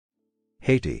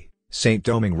Haiti, Saint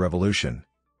Domingue Revolution.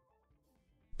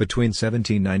 Between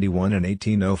 1791 and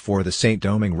 1804, the Saint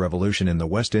Domingue Revolution in the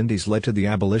West Indies led to the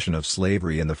abolition of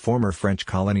slavery in the former French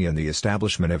colony and the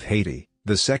establishment of Haiti,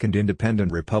 the second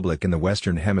independent republic in the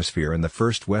Western Hemisphere and the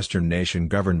first Western nation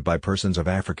governed by persons of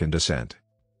African descent.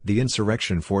 The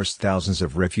insurrection forced thousands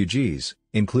of refugees,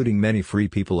 including many free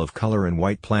people of color and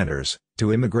white planters,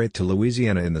 to immigrate to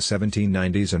Louisiana in the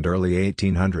 1790s and early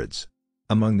 1800s.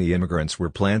 Among the immigrants were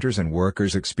planters and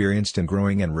workers experienced in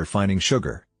growing and refining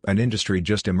sugar, an industry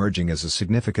just emerging as a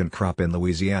significant crop in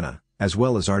Louisiana, as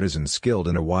well as artisans skilled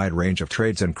in a wide range of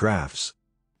trades and crafts.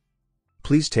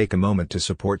 Please take a moment to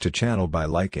support the channel by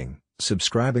liking,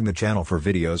 subscribing the channel for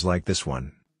videos like this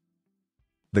one.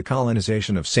 The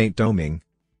colonization of Saint Domingue.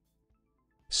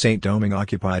 Saint Domingue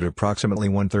occupied approximately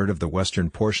one-third of the western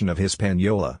portion of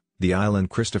Hispaniola, the island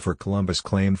Christopher Columbus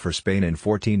claimed for Spain in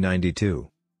 1492.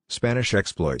 Spanish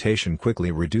exploitation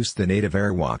quickly reduced the native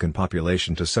Arawakan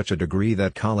population to such a degree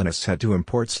that colonists had to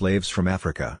import slaves from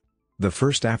Africa. The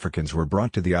first Africans were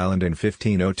brought to the island in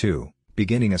 1502,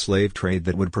 beginning a slave trade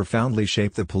that would profoundly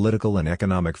shape the political and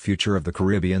economic future of the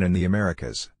Caribbean and the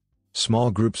Americas.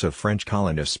 Small groups of French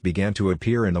colonists began to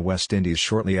appear in the West Indies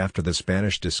shortly after the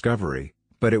Spanish discovery,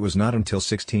 but it was not until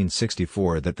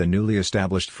 1664 that the newly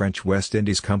established French West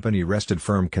Indies Company wrested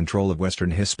firm control of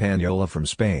western Hispaniola from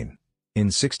Spain. In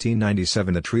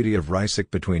 1697 the Treaty of Basel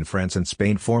between France and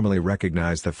Spain formally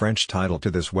recognized the French title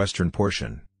to this western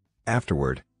portion.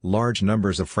 Afterward, large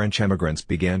numbers of French emigrants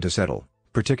began to settle,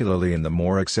 particularly in the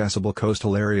more accessible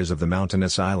coastal areas of the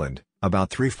mountainous island. About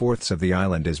three-fourths of the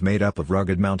island is made up of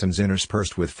rugged mountains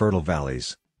interspersed with fertile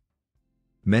valleys.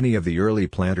 Many of the early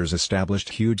planters established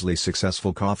hugely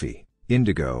successful coffee,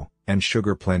 indigo, and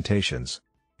sugar plantations.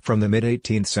 From the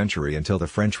mid-18th century until the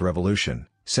French Revolution,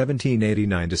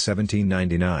 1789 to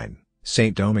 1799,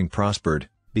 Saint Domingue prospered,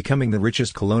 becoming the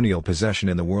richest colonial possession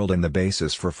in the world and the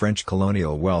basis for French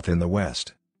colonial wealth in the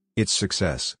West. Its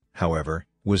success, however,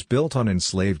 was built on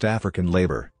enslaved African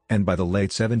labor, and by the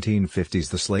late 1750s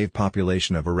the slave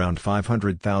population of around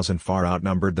 500,000 far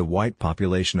outnumbered the white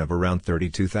population of around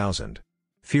 32,000.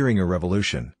 Fearing a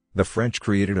revolution, the French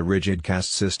created a rigid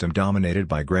caste system dominated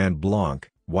by Grand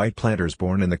Blanc, white planters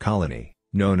born in the colony,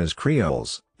 known as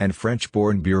Creoles, and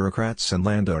French-born bureaucrats and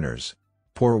landowners.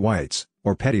 Poor whites,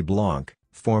 or petits blancs,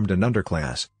 formed an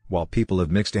underclass, while people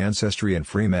of mixed ancestry and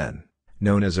free men,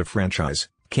 known as affranchis,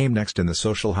 came next in the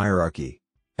social hierarchy.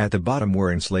 At the bottom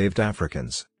were enslaved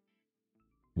Africans.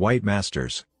 White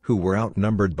masters, who were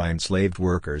outnumbered by enslaved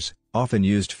workers, often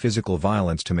used physical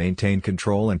violence to maintain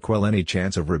control and quell any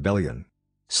chance of rebellion.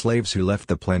 Slaves who left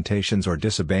the plantations or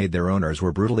disobeyed their owners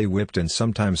were brutally whipped and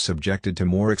sometimes subjected to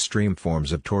more extreme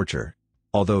forms of torture.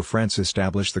 Although France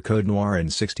established the Code Noir in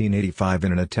 1685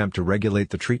 in an attempt to regulate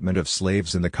the treatment of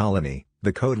slaves in the colony,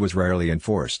 the code was rarely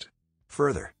enforced.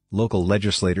 Further, local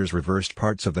legislators reversed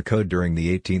parts of the code during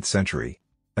the 18th century.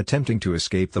 Attempting to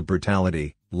escape the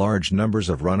brutality, large numbers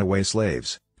of runaway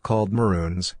slaves, called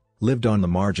maroons, lived on the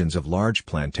margins of large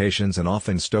plantations and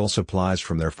often stole supplies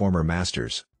from their former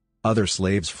masters. Other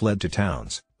slaves fled to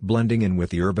towns, blending in with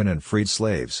the urban and freed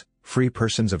slaves, free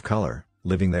persons of color,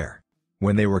 living there.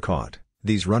 When they were caught,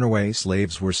 these runaway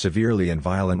slaves were severely and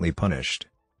violently punished.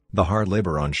 The hard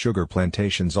labor on sugar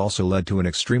plantations also led to an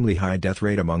extremely high death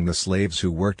rate among the slaves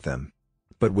who worked them.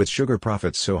 But with sugar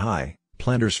profits so high,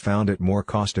 planters found it more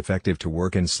cost-effective to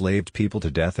work enslaved people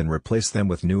to death and replace them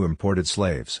with new imported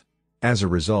slaves. As a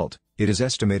result, it is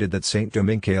estimated that Saint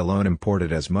Domingue alone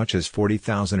imported as much as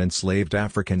 40,000 enslaved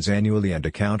Africans annually and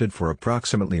accounted for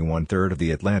approximately one-third of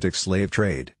the Atlantic slave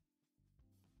trade.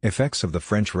 Effects of the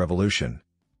French Revolution.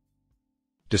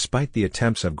 Despite the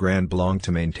attempts of Grand Blanc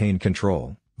to maintain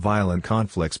control, violent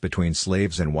conflicts between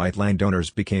slaves and white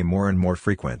landowners became more and more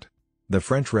frequent. The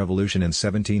French Revolution in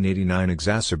 1789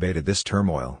 exacerbated this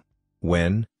turmoil.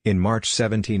 When, in March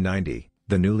 1790,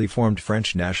 the newly formed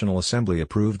French National Assembly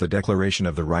approved the Declaration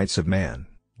of the Rights of Man,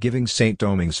 giving Saint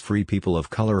Domingue's free people of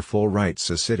color full rights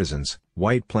as citizens,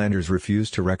 white planters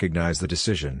refused to recognize the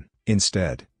decision.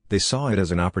 Instead, they saw it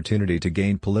as an opportunity to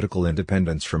gain political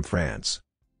independence from France.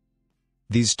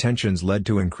 These tensions led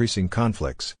to increasing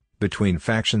conflicts, between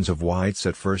factions of whites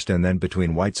at first and then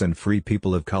between whites and free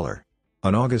people of color.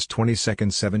 On August 22,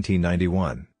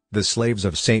 1791, the slaves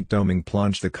of Saint Domingue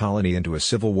plunged the colony into a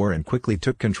civil war and quickly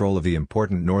took control of the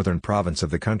important northern province of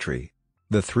the country.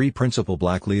 The three principal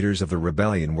black leaders of the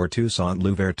rebellion were Toussaint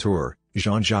Louverture,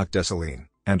 Jean-Jacques Dessalines,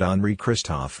 and Henri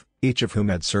Christophe, each of whom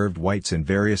had served whites in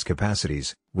various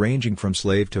capacities, ranging from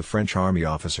slave to French army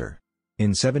officer.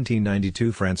 In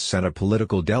 1792 France sent a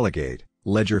political delegate,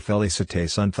 Léger Félicité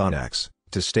Sonthonax,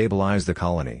 to stabilize the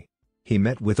colony. He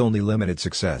met with only limited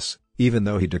success, even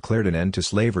though he declared an end to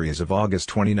slavery as of August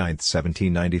 29,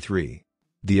 1793.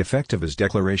 The effect of his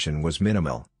declaration was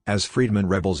minimal, as freedmen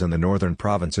rebels in the northern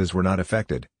provinces were not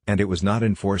affected, and it was not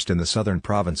enforced in the southern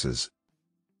provinces.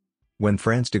 When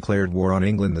France declared war on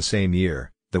England the same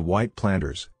year, the White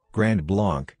Planters, Grand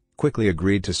Blanc, quickly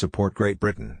agreed to support Great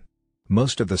Britain.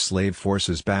 Most of the slave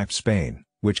forces backed Spain,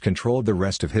 which controlled the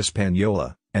rest of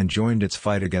Hispaniola, and joined its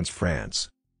fight against France.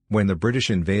 When the British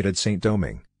invaded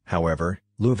Saint-Domingue, however,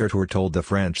 Louverture told the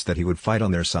French that he would fight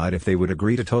on their side if they would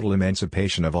agree to total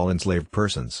emancipation of all enslaved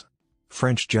persons.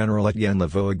 French General Etienne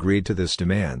Laveaux agreed to this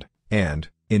demand, and,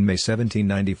 in May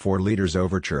 1794, Leader's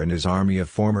overture and his army of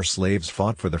former slaves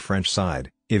fought for the French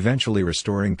side, eventually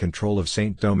restoring control of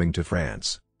Saint-Domingue to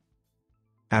France.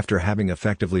 After having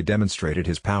effectively demonstrated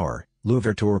his power,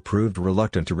 Louverture proved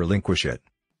reluctant to relinquish it.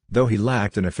 Though he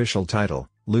lacked an official title,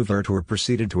 Louverture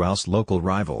proceeded to oust local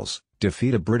rivals,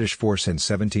 defeat a British force in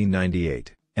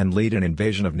 1798, and lead an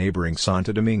invasion of neighboring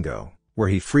Santo Domingo, where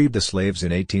he freed the slaves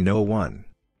in 1801.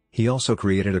 He also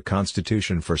created a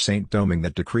constitution for Saint-Domingue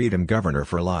that decreed him governor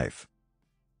for life.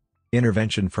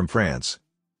 Intervention from France.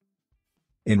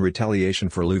 In retaliation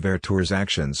for Louverture's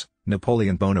actions,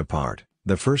 Napoleon Bonaparte,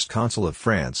 the first consul of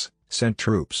France, sent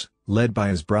troops, led by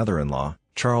his brother-in-law,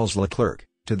 Charles Leclerc,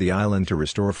 to the island to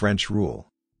restore French rule.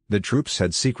 The troops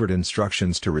had secret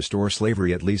instructions to restore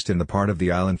slavery at least in the part of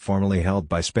the island formerly held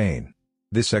by Spain.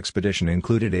 This expedition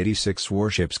included 86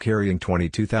 warships carrying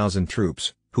 22,000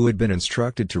 troops, who had been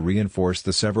instructed to reinforce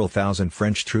the several thousand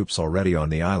French troops already on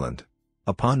the island.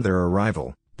 Upon their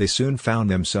arrival, they soon found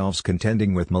themselves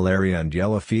contending with malaria and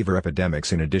yellow fever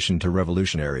epidemics in addition to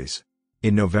revolutionaries.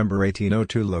 In November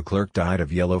 1802, Leclerc died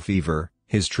of yellow fever.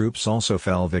 His troops also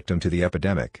fell victim to the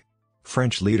epidemic.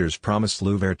 French leaders promised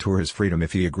Louverture his freedom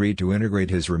if he agreed to integrate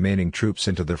his remaining troops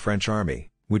into the French army,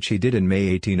 which he did in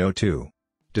May 1802.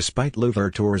 Despite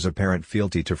Louverture's apparent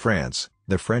fealty to France,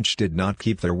 the French did not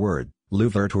keep their word.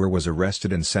 Louverture was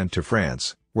arrested and sent to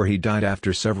France, where he died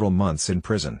after several months in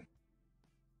prison.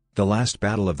 The last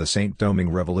battle of the Saint-Domingue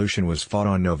Revolution was fought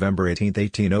on November 18,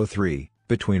 1803,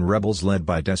 between rebels led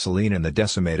by Dessalines and the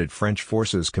decimated French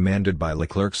forces commanded by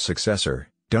Leclerc's successor,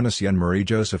 Donatien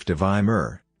Marie-Joseph de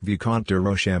Weimar, Vicomte de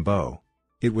Rochambeau.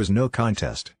 It was no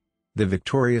contest. The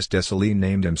victorious Dessalines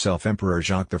named himself Emperor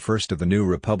Jacques I of the new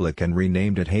republic and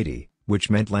renamed it Haiti,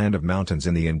 which meant land of mountains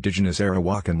in the indigenous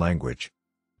Arawakan language.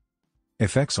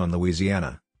 Effects on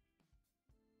Louisiana.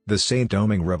 The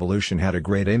Saint-Domingue Revolution had a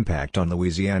great impact on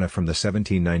Louisiana from the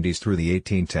 1790s through the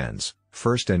 1810s.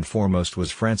 First and foremost was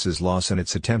France's loss and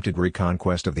its attempted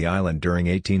reconquest of the island during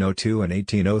 1802 and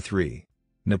 1803.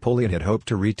 Napoleon had hoped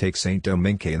to retake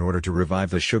Saint-Domingue in order to revive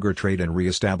the sugar trade and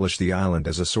re-establish the island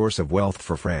as a source of wealth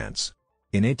for France.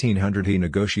 In 1800 he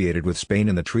negotiated with Spain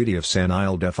in the Treaty of San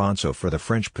Ildefonso for the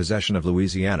French possession of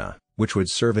Louisiana, which would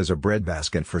serve as a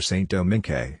breadbasket for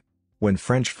Saint-Domingue. When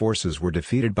French forces were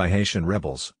defeated by Haitian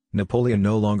rebels, Napoleon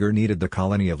no longer needed the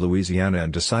colony of Louisiana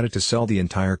and decided to sell the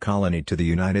entire colony to the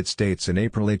United States in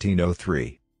April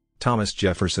 1803. Thomas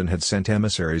Jefferson had sent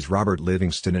emissaries Robert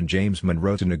Livingston and James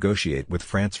Monroe to negotiate with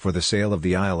France for the sale of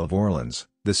the Isle of Orleans,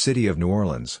 the city of New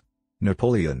Orleans.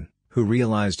 Napoleon, who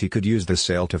realized he could use the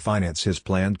sale to finance his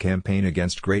planned campaign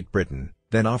against Great Britain,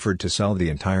 then offered to sell the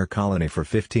entire colony for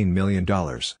 $15 million.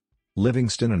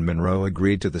 Livingston and Monroe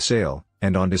agreed to the sale,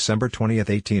 and on December 20,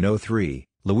 1803,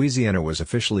 Louisiana was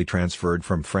officially transferred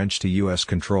from French to U.S.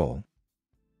 control.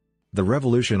 The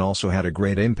revolution also had a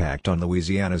great impact on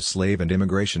Louisiana's slave and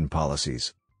immigration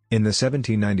policies. In the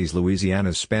 1790s,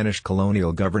 Louisiana's Spanish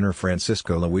colonial governor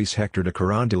Francisco Luis Hector de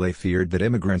Carondelet feared that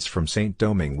immigrants from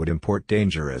Saint-Domingue would import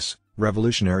dangerous,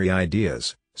 revolutionary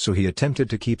ideas, so he attempted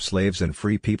to keep slaves and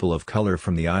free people of color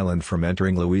from the island from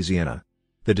entering Louisiana.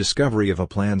 The discovery of a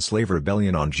planned slave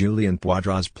rebellion on Julien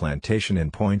Poydras' plantation in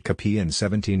Point Capi in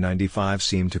 1795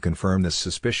 seemed to confirm this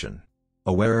suspicion.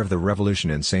 Aware of the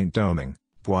revolution in Saint-Domingue,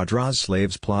 Poydras'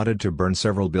 slaves plotted to burn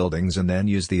several buildings and then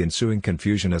use the ensuing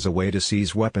confusion as a way to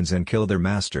seize weapons and kill their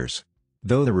masters.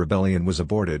 Though the rebellion was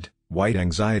aborted, white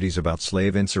anxieties about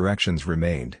slave insurrections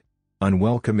remained.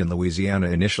 Unwelcome in Louisiana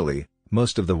initially,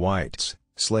 most of the whites,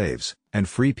 slaves, and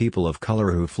free people of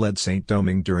color who fled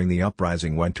Saint-Domingue during the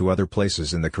uprising went to other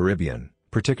places in the Caribbean,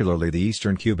 particularly the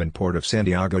eastern Cuban port of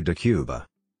Santiago de Cuba.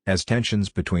 As tensions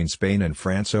between Spain and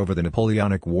France over the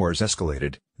Napoleonic Wars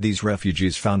escalated, these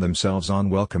refugees found themselves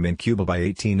unwelcome in Cuba by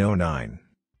 1809.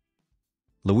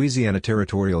 Louisiana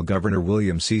Territorial Governor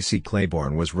William C.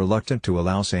 Claiborne was reluctant to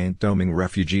allow Saint-Domingue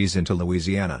refugees into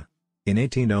Louisiana. In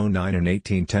 1809 and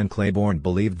 1810 Claiborne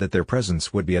believed that their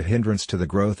presence would be a hindrance to the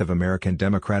growth of American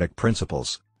democratic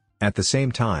principles. At the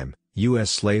same time,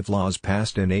 U.S. slave laws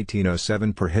passed in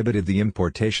 1807 prohibited the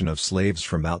importation of slaves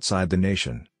from outside the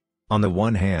nation. On the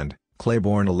one hand,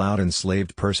 Claiborne allowed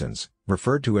enslaved persons,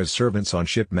 referred to as servants on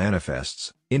ship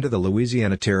manifests, into the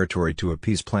Louisiana Territory to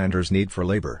appease planters' need for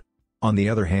labor. On the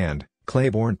other hand,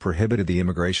 Claiborne prohibited the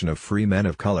immigration of free men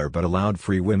of color but allowed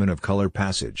free women of color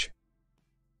passage.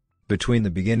 Between the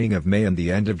beginning of May and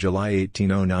the end of July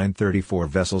 1809, 34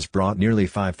 vessels brought nearly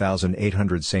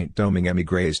 5,800 Saint Domingue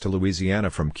émigrés to Louisiana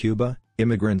from Cuba.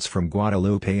 Immigrants from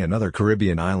Guadeloupe and other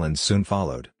Caribbean islands soon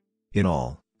followed. In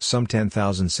all, some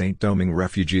 10,000 Saint Domingue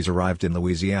refugees arrived in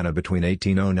Louisiana between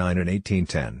 1809 and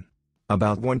 1810.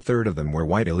 About one-third of them were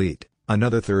white elite,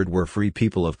 another third were free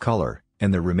people of color,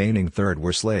 and the remaining third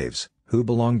were slaves, who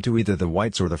belonged to either the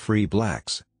whites or the free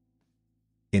blacks.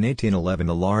 In 1811,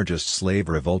 the largest slave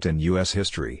revolt in U.S.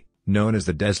 history, known as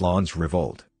the Des Lawns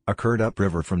Revolt, occurred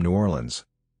upriver from New Orleans.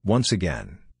 Once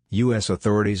again, U.S.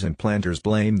 authorities and planters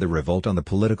blamed the revolt on the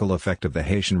political effect of the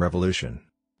Haitian Revolution.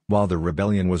 While the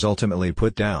rebellion was ultimately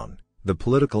put down, the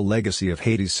political legacy of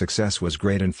Haiti's success was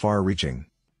great and far-reaching.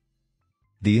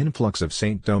 The influx of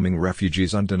Saint Domingue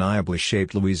refugees undeniably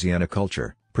shaped Louisiana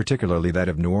culture, particularly that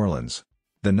of New Orleans.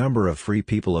 The number of free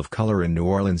people of color in New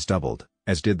Orleans doubled,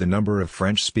 as did the number of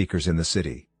French speakers in the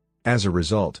city. As a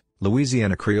result,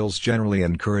 Louisiana Creoles generally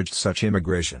encouraged such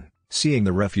immigration, seeing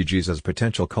the refugees as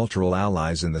potential cultural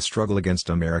allies in the struggle against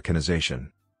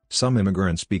Americanization. Some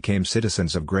immigrants became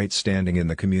citizens of great standing in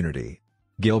the community.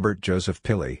 Gilbert Joseph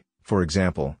Pilley, for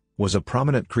example, was a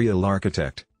prominent Creole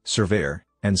architect, surveyor,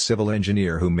 and civil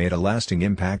engineer who made a lasting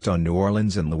impact on New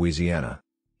Orleans and Louisiana.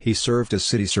 He served as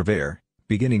city surveyor,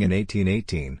 beginning in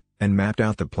 1818, and mapped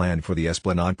out the plan for the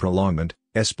Esplanade Prolongement,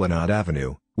 Esplanade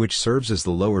Avenue, which serves as the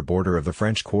lower border of the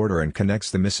French Quarter and connects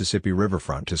the Mississippi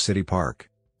riverfront to City Park.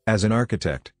 As an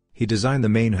architect, he designed the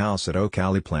main house at Oak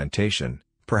Alley Plantation,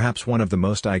 perhaps one of the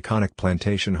most iconic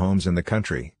plantation homes in the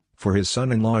country, for his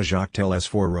son-in-law Jacques Tell's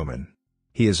forewoman.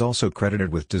 He is also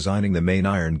credited with designing the main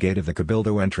iron gate of the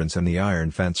Cabildo entrance and the iron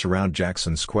fence around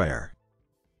Jackson Square.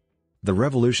 The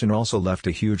revolution also left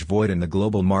a huge void in the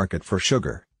global market for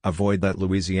sugar, a void that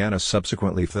Louisiana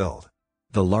subsequently filled.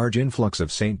 The large influx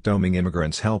of Saint Domingue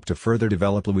immigrants helped to further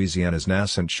develop Louisiana's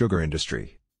nascent sugar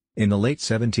industry. In the late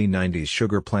 1790s,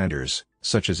 sugar planters,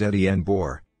 such as Etienne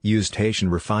Boer, used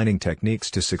Haitian refining techniques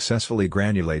to successfully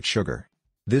granulate sugar.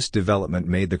 This development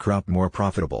made the crop more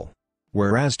profitable.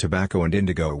 Whereas tobacco and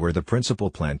indigo were the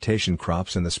principal plantation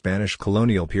crops in the Spanish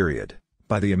colonial period,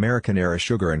 by the American era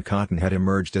sugar and cotton had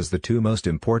emerged as the two most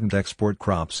important export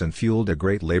crops and fueled a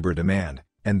great labor demand,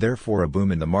 and therefore a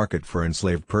boom in the market for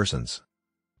enslaved persons.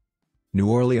 New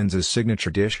Orleans's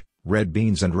signature dish, red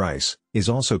beans and rice, is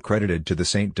also credited to the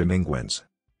Saint Dominguans.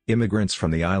 Immigrants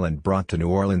from the island brought to New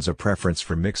Orleans a preference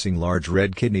for mixing large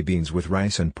red kidney beans with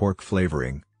rice and pork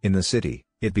flavoring. In the city,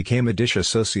 it became a dish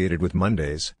associated with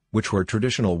Mondays, which were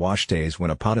traditional wash days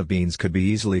when a pot of beans could be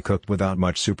easily cooked without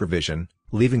much supervision,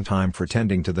 leaving time for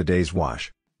tending to the day's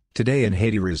wash. Today in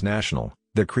Haiti, riz national,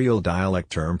 the Creole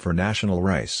dialect term for national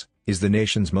rice, is the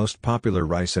nation's most popular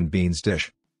rice and beans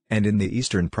dish. And in the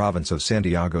eastern province of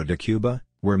Santiago de Cuba,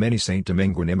 where many Saint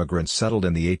Dominguean immigrants settled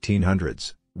in the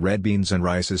 1800s, red beans and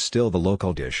rice is still the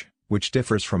local dish, which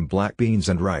differs from black beans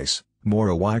and rice,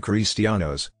 moro y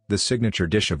cristianos, the signature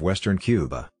dish of western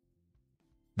Cuba.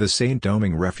 The Saint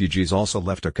Domingue refugees also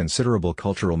left a considerable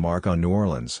cultural mark on New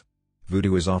Orleans.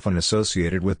 Vodou is often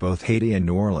associated with both Haiti and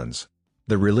New Orleans.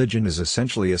 The religion is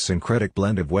essentially a syncretic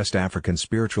blend of West African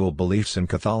spiritual beliefs and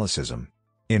Catholicism.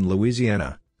 In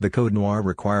Louisiana, the Code Noir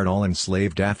required all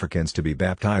enslaved Africans to be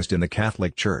baptized in the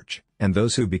Catholic Church, and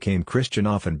those who became Christian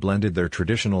often blended their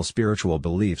traditional spiritual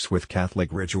beliefs with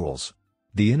Catholic rituals.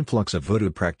 The influx of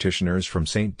Vodou practitioners from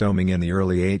Saint Domingue in the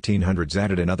early 1800s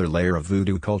added another layer of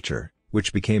Vodou culture,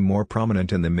 which became more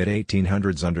prominent in the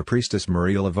mid-1800s under priestess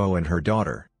Marie Laveau and her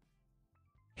daughter.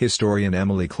 Historian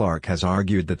Emily Clark has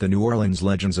argued that the New Orleans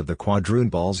legends of the quadroon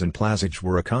balls and plazage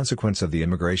were a consequence of the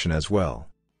immigration as well.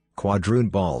 Quadroon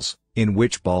balls, in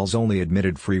which balls only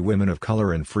admitted free women of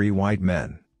color and free white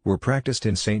men, were practiced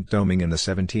in Saint Domingue in the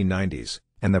 1790s,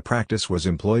 and the practice was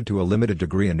employed to a limited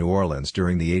degree in New Orleans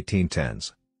during the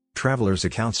 1810s. Travelers'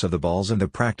 accounts of the balls and the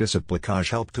practice of placage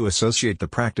helped to associate the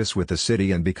practice with the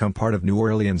city and become part of New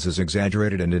Orleans's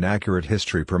exaggerated and inaccurate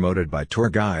history promoted by tour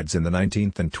guides in the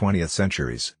 19th and 20th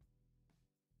centuries.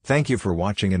 Thank you for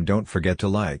watching, and don't forget to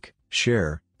like,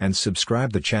 share, and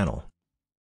subscribe the channel.